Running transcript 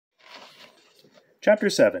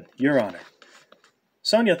Chapter 7. Your Honor.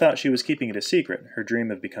 Sonia thought she was keeping it a secret, her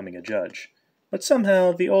dream of becoming a judge. But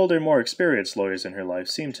somehow, the older, more experienced lawyers in her life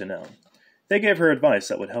seemed to know. They gave her advice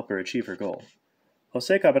that would help her achieve her goal.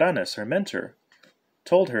 Jose Cabranes, her mentor,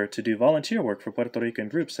 told her to do volunteer work for Puerto Rican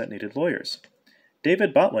groups that needed lawyers.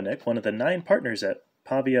 David Botwinick, one of the 9 partners at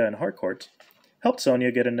Pavia and Harcourt, helped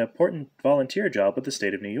Sonia get an important volunteer job with the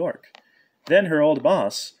state of New York. Then her old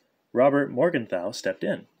boss, Robert Morgenthau, stepped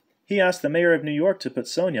in. He asked the mayor of New York to put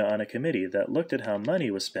Sonia on a committee that looked at how money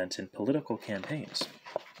was spent in political campaigns.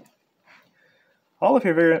 All of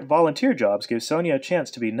her volunteer jobs gave Sonia a chance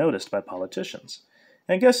to be noticed by politicians.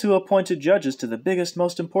 And guess who appointed judges to the biggest,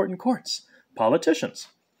 most important courts? Politicians.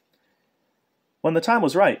 When the time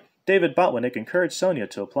was right, David Botwinick encouraged Sonia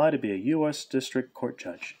to apply to be a U.S. District Court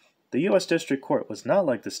judge. The U.S. District Court was not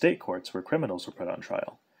like the state courts where criminals were put on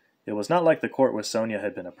trial. It was not like the court where Sonia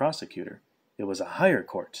had been a prosecutor. It was a higher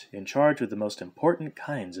court, in charge with the most important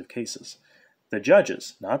kinds of cases. The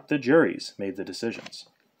judges, not the juries, made the decisions.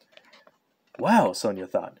 Wow, Sonia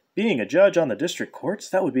thought. Being a judge on the district courts,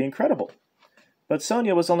 that would be incredible. But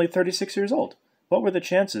Sonia was only 36 years old. What were the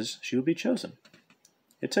chances she would be chosen?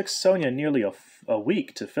 It took Sonia nearly a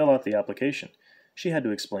week to fill out the application. She had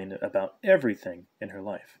to explain about everything in her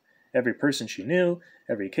life. Every person she knew,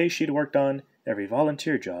 every case she'd worked on, every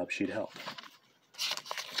volunteer job she'd held.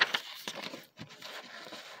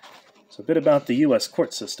 So a bit about the U.S.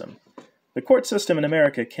 court system. The court system in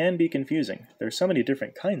America can be confusing. There are so many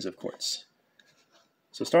different kinds of courts.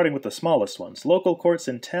 So starting with the smallest ones, local courts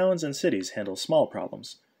in towns and cities handle small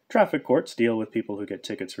problems. Traffic courts deal with people who get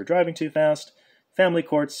tickets for driving too fast. Family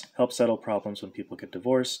courts help settle problems when people get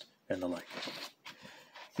divorced, and the like.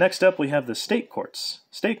 Next up, we have the state courts.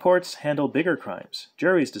 State courts handle bigger crimes.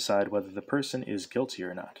 Juries decide whether the person is guilty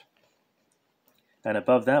or not. And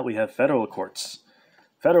above that, we have federal courts.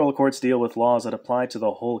 Federal courts deal with laws that apply to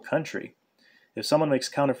the whole country. If someone makes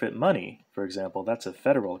counterfeit money, for example, that's a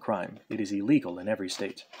federal crime. It is illegal in every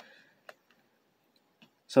state.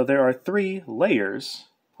 So there are 3 layers,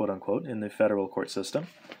 quote-unquote, in the federal court system.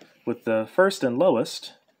 With the first and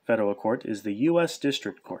lowest federal court is the U.S.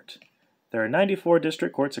 District Court. There are 94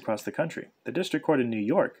 district courts across the country. The district court in New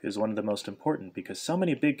York is one of the most important because so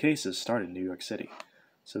many big cases start in New York City.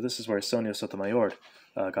 So this is where Sonia Sotomayor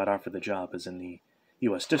got offered the job, is in the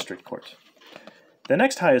U.S. District Court. The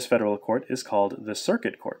next highest federal court is called the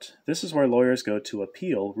Circuit Court. This is where lawyers go to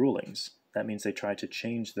appeal rulings. That means they try to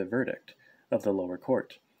change the verdict of the lower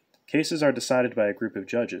court. Cases are decided by a group of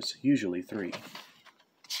judges, usually 3.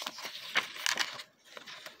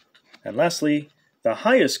 And lastly, the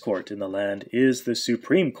highest court in the land is the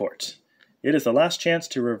Supreme Court. It is the last chance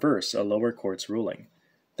to reverse a lower court's ruling.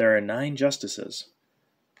 There are 9 justices,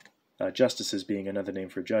 justices being another name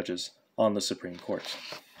for judges, on the Supreme Court.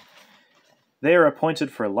 They are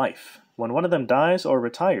appointed for life. When one of them dies or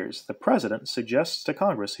retires, the president suggests to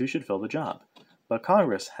Congress who should fill the job, but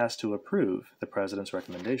Congress has to approve the president's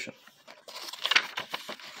recommendation.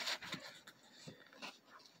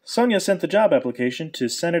 Sonia sent the job application to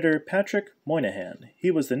Senator Patrick Moynihan.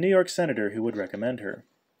 He was the New York senator who would recommend her.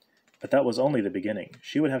 But that was only the beginning.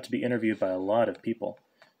 She would have to be interviewed by a lot of people.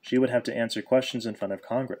 She would have to answer questions in front of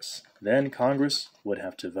Congress. Then Congress would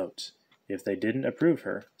have to vote. If they didn't approve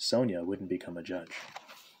her, Sonia wouldn't become a judge.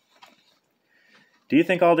 Do you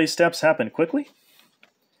think all these steps happened quickly?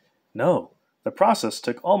 No. The process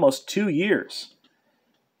took almost 2 years.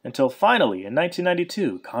 Until finally, in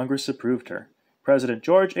 1992, Congress approved her. President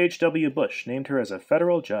George H.W. Bush named her as a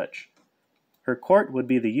federal judge. Her court would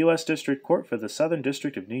be the U.S. District Court for the Southern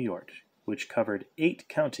District of New York, which covered 8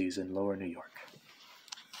 counties in lower New York.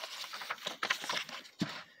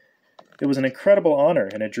 It was an incredible honor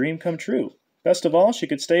and a dream come true. Best of all, she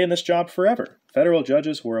could stay in this job forever. Federal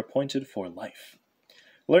judges were appointed for life.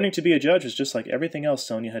 Learning to be a judge was just like everything else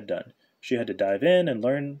Sonia had done. She had to dive in and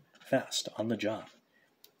learn fast on the job.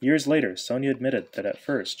 Years later, Sonia admitted that at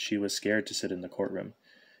first she was scared to sit in the courtroom.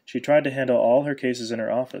 She tried to handle all her cases in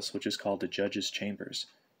her office, which is called the judge's chambers.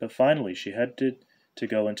 But finally, she had to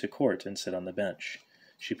go into court and sit on the bench.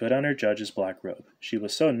 She put on her judge's black robe. She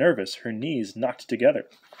was so nervous, her knees knocked together.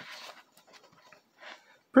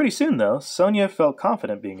 Pretty soon, though, Sonia felt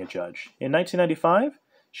confident being a judge. In 1995,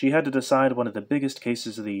 she had to decide one of the biggest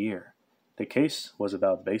cases of the year. The case was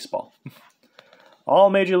about baseball. All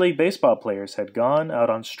Major League Baseball players had gone out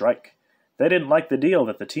on strike. They didn't like the deal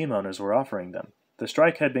that the team owners were offering them. The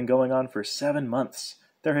strike had been going on for 7 months.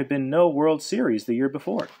 There had been no World Series the year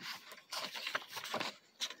before.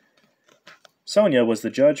 Sonia was the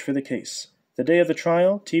judge for the case. The day of the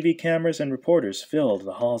trial, TV cameras and reporters filled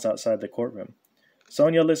the halls outside the courtroom.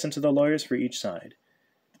 Sonia listened to the lawyers for each side.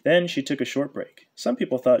 Then she took a short break. Some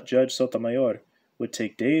people thought Judge Sotomayor would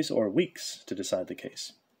take days or weeks to decide the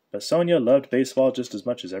case. But Sonia loved baseball just as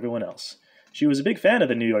much as everyone else. She was a big fan of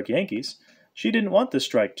the New York Yankees. She didn't want the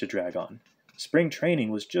strike to drag on. Spring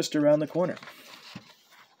training was just around the corner.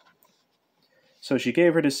 So she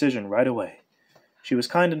gave her decision right away. She was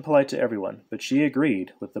kind and polite to everyone, but she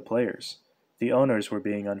agreed with the players. The owners were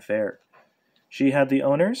being unfair. She said the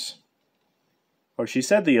owners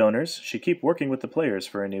should keep working with the players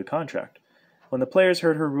for a new contract. When the players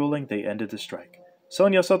heard her ruling, they ended the strike.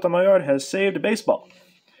 Sonia Sotomayor has saved baseball.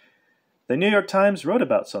 The New York Times wrote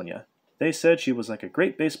about Sonia. They said she was like a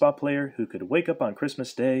great baseball player who could wake up on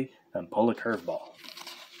Christmas Day and pull a curveball.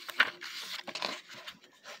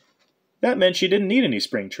 That meant she didn't need any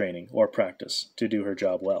spring training or practice to do her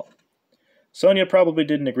job well. Sonia probably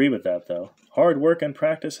didn't agree with that, though. Hard work and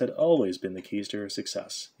practice had always been the keys to her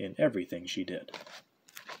success in everything she did.